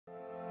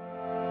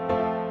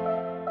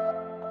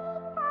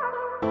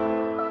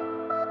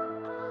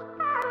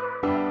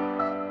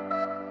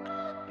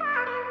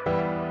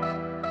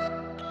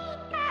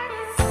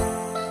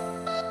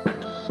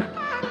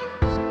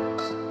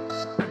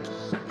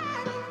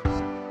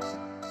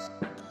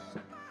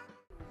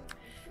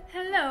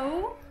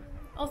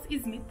aus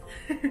Izmit.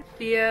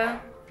 Wir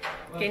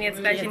gehen jetzt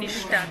gleich in die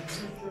Stadt.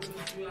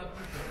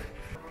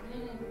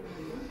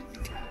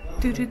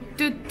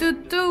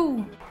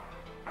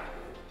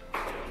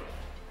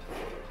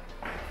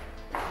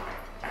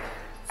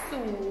 So,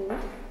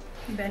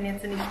 wir werden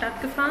jetzt in die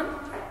Stadt gefahren,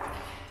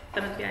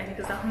 damit wir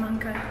einige Sachen machen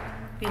können.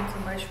 Wie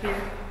zum Beispiel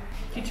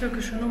die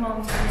türkische Nummer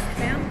uns alles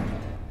klären.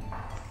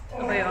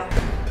 Aber ja.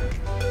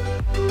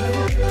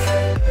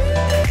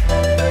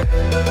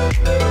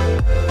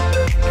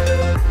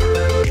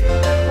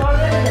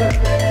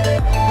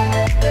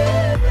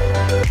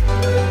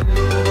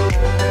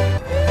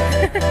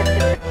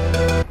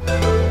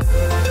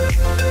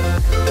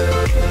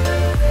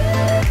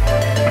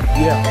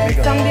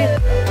 Sen bir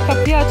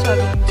kapıyı açar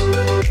benim için.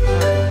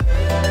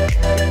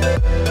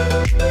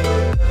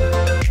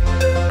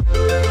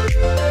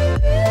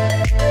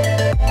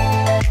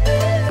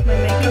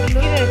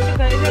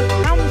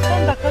 Tam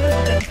son dakikada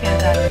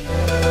gidelim.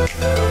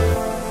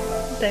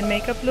 Dein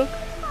Make-up look?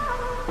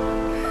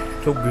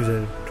 Çok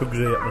güzel, çok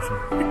güzel yapmışsın.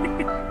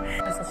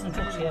 Saçını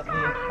çok şey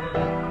yapıyor.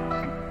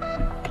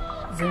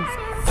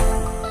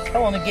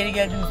 Tamam, onu geri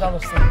geldiğimizde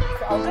alırsın.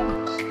 Alacak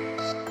mısın?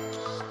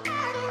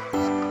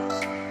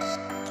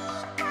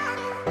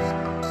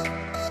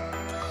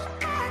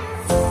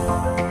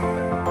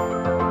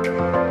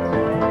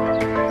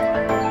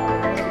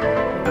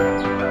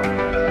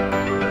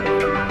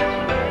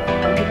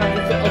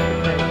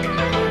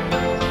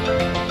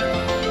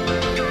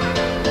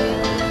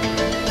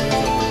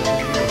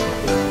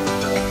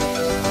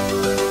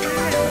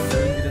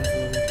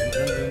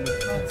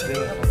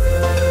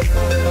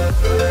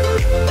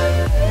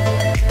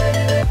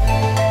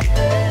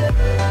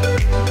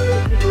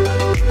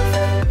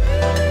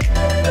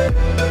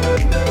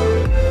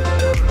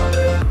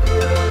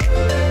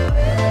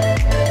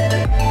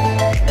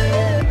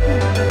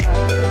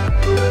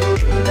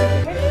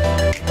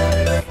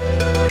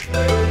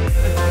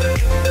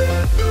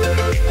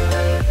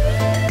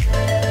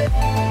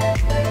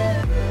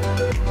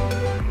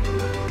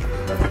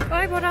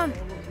 Vay Boran.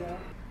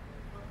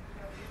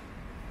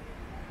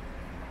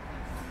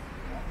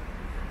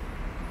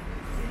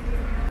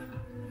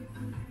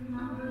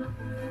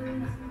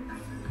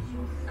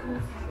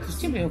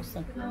 Türkçe mi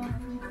yoksa?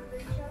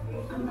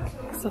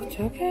 Ist auf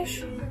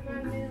Türkisch?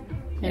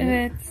 Evet.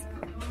 Evet.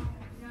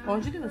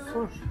 Onca değil mi?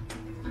 Sor.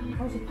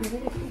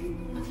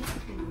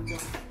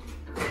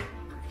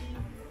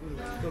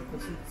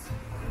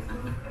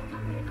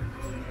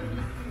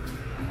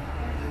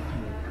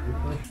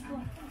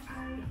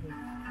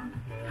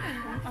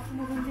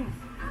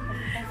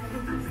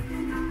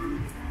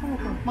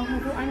 Machen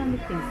wir so einer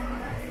mit dem.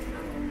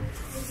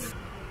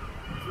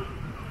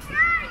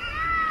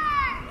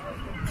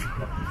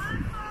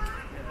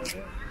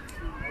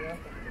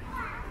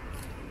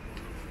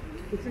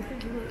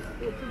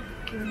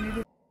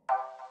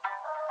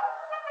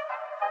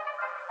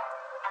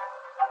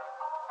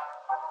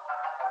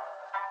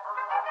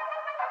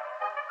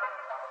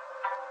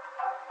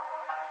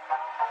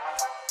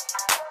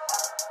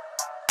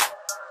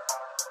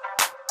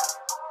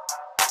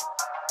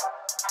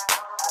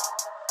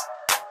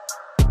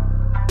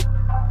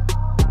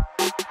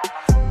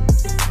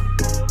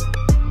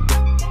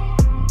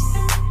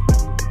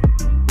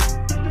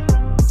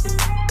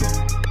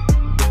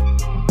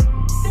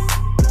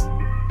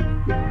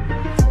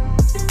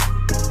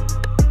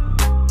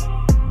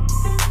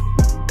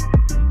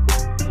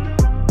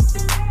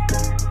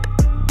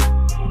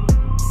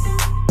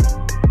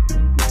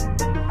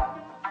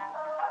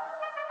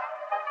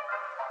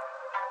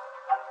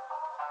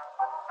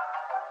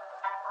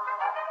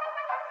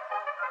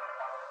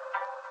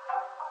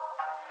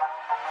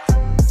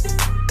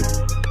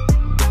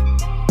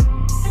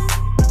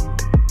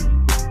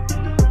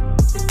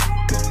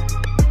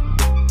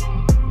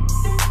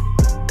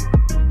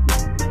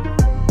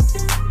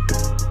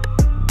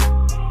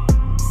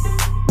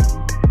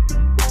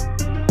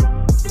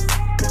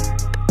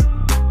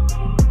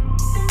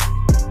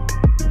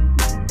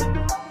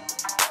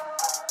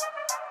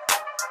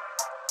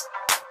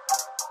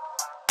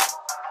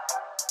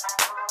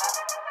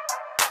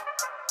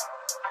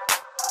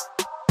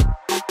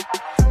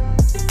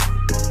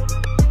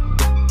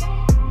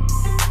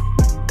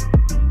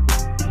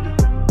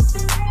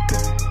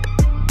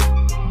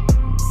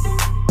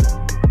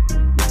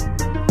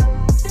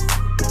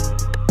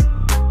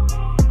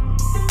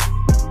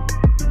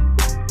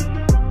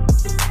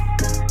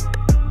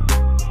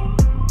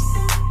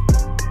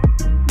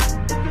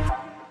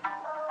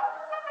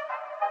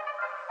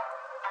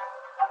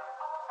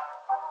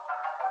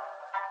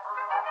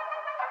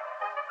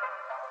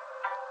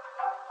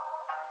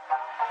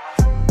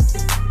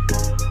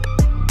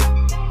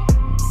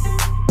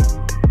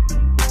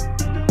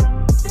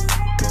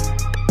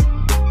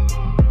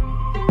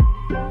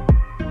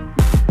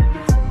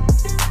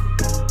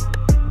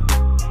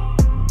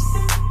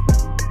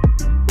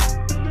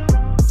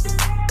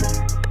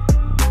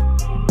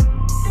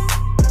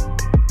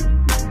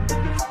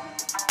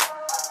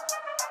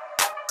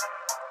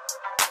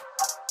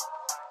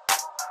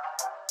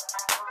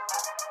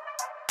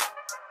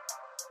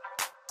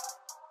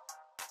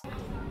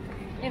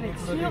 Evet,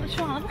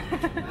 şu an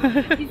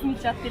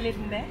İzmit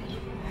caddelerinde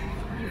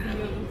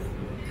geziyoruz.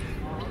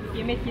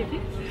 Yemek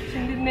yedik.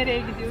 Şimdi nereye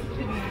gidiyoruz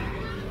bilmiyorum.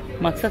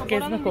 Maksat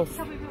gezmek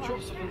olsun.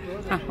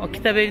 Hah, o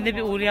kitap evinde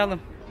bir uğrayalım.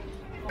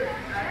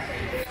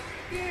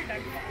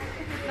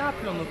 Ne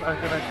yapıyorsunuz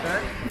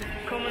arkadaşlar?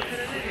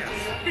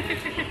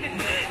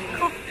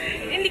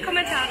 In die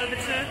Kommentare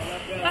bitte.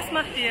 Was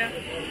macht ihr?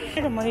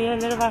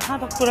 Yerleri var.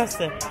 Ha bak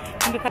burası.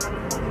 Şimdi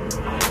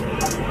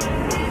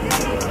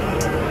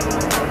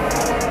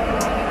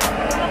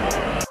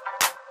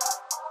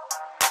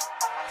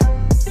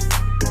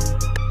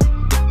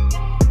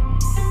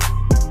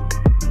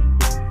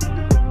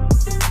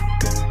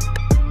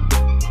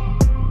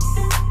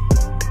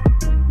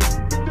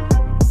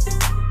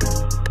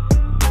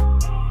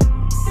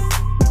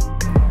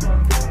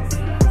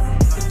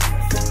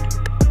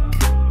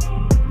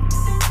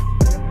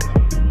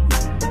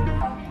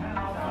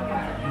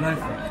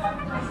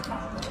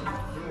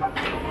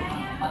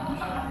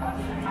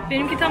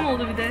Benimki tam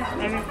oldu bir de.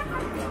 evet.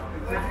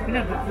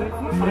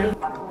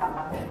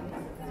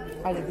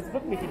 Hadi biz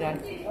bak Meki'den.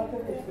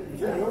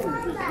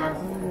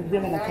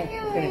 Gidelim bakalım.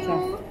 Evet,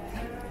 tamam.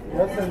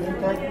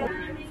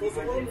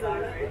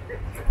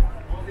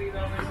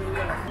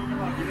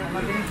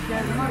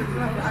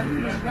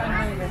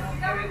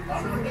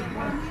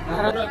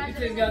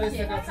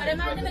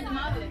 Karamel demedim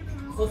abi.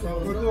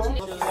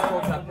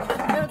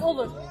 Evet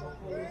olur.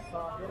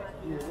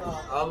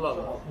 Allah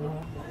Allah.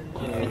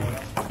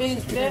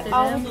 Benimki de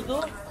ahududu,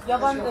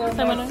 yaban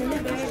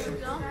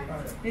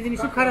ne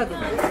demişim, karadudu.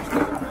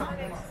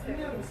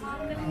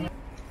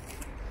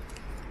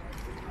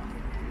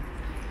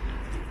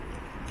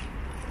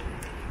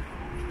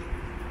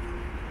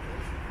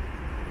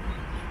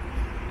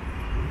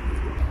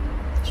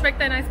 Schmeckt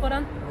dein Eis,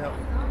 Boran? Ja.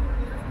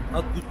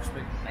 Hat gut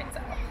geschmeckt. Meins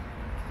auch.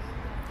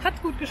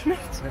 Hat gut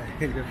geschmeckt.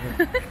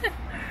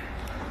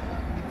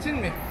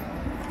 Gitsin mi?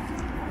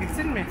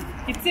 Gitsin mi?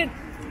 Gitsin.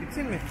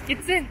 Gitsin mi?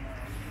 Gitsin.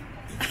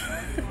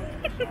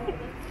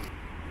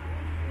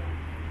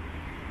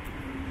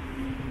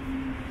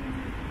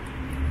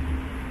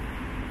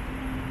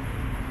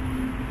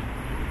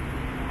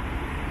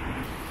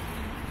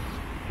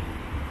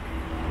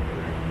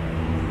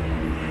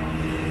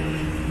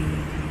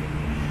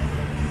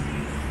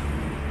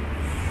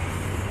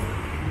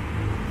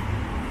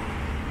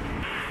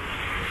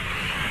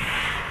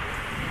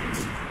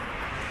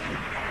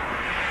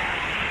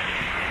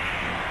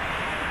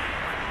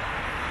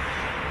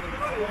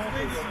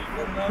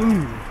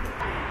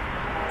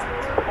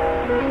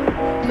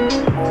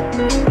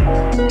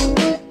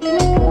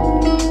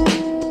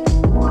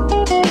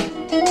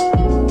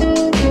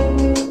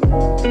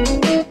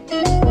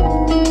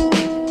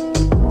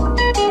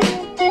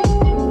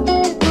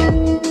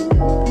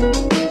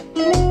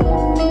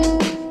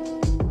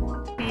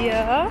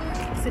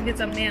 Wir sind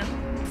jetzt am Meer.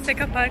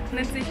 Steckerpark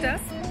nennt sich das.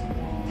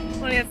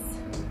 Und jetzt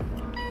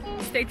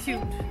stay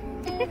tuned.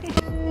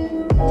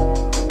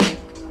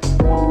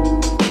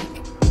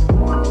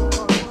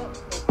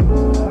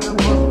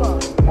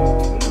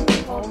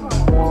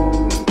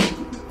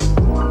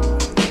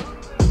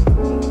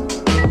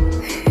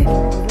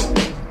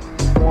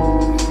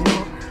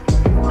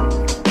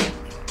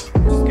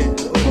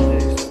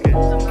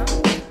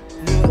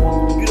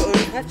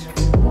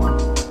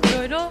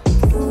 Euro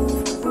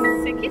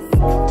 8.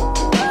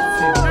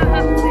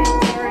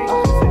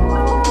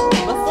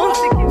 Aha,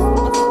 sorry. 18.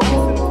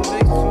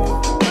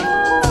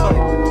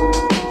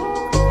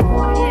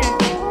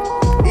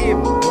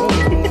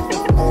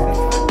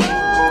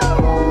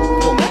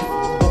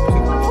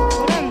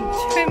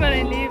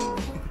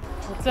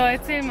 So,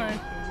 erzähl mal.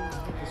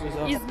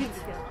 İzmit.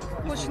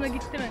 Hoşuna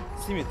gitti mi?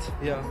 Izmit,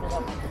 ja.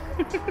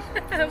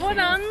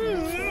 Boran.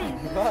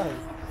 Was?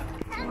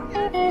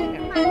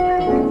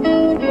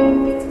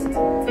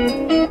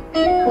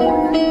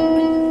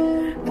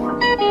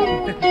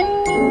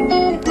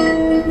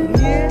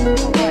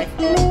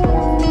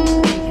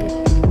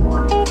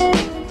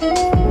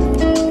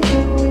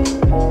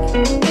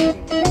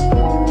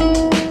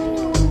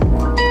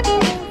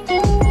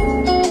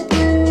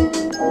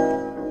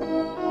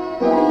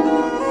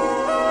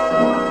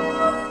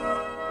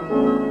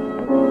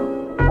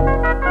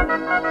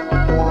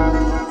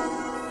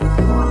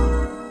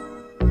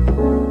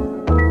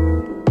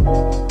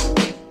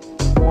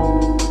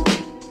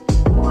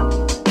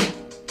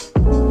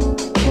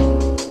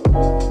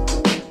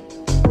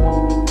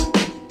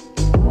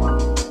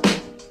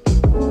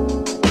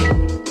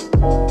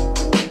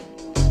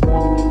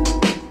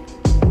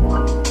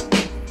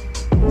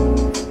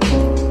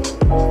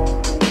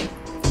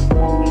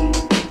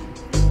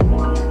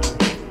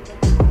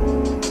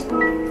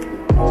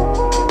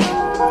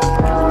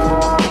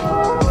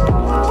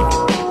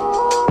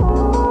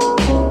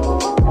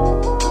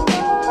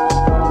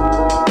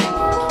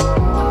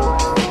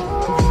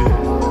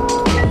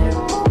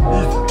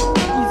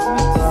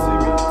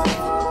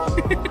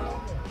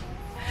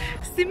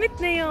 Simit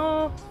ne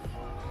ya?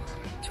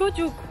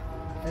 Çocuk.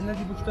 Ändern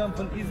die Buchstaben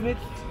von Izmit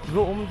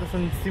so dass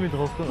dann Izmit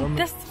rauskommt.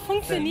 Das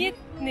funktioniert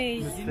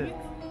nicht.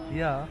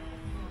 Ja.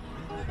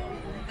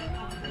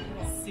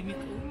 Simit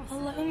olmaz.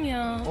 Allah'ım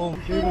ya.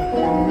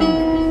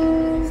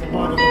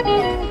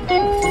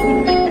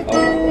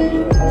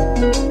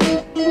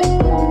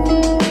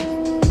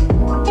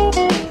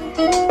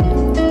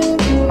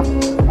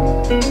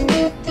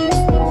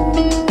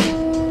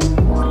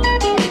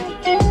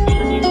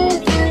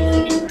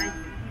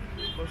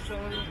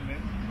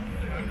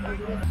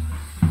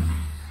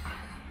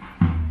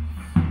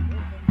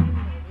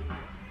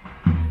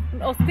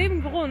 Aus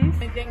dem Grund.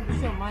 Ich denke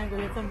schon, mein Gott,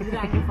 jetzt haben wir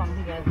wieder angefangen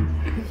zu werden.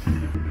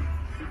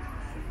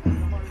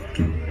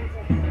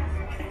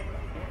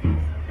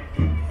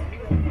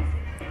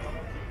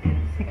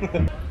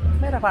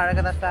 Merhaba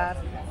arkadaşlar.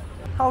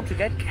 How to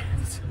get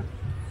cats.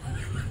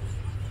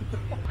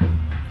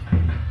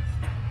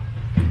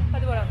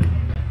 Hadi bakalım.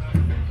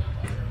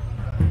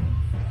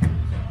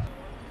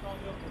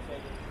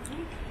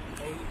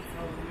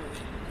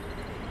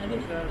 Hadi.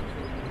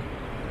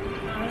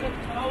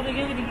 Oraya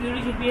geldik,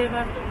 görecek bir yer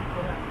var.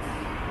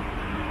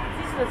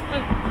 Siz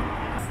nasıl?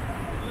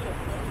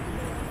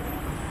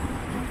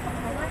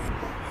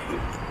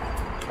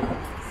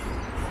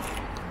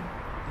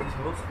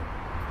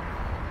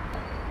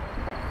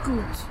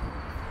 Gut.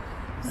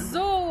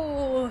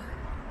 So.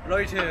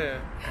 Leute,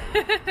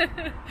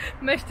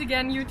 Möchte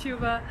gern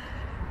YouTuber.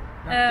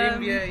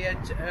 nachdem wir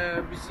jetzt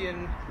ein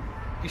bisschen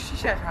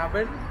geschichert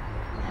haben,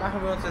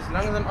 machen wir uns jetzt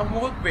langsam auf den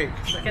Rückweg.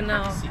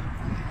 Genau.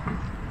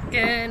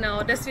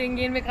 Genau, deswegen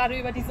gehen wir gerade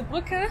über diese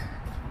Brücke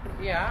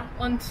Ja.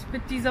 und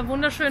mit dieser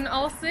wunderschönen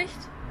Aussicht.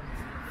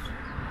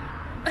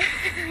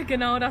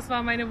 Genau, das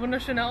war meine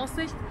wunderschöne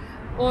Aussicht.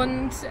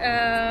 Und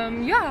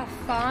ja,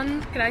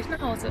 fahren gleich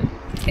nach Hause.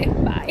 Okay,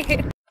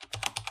 bye.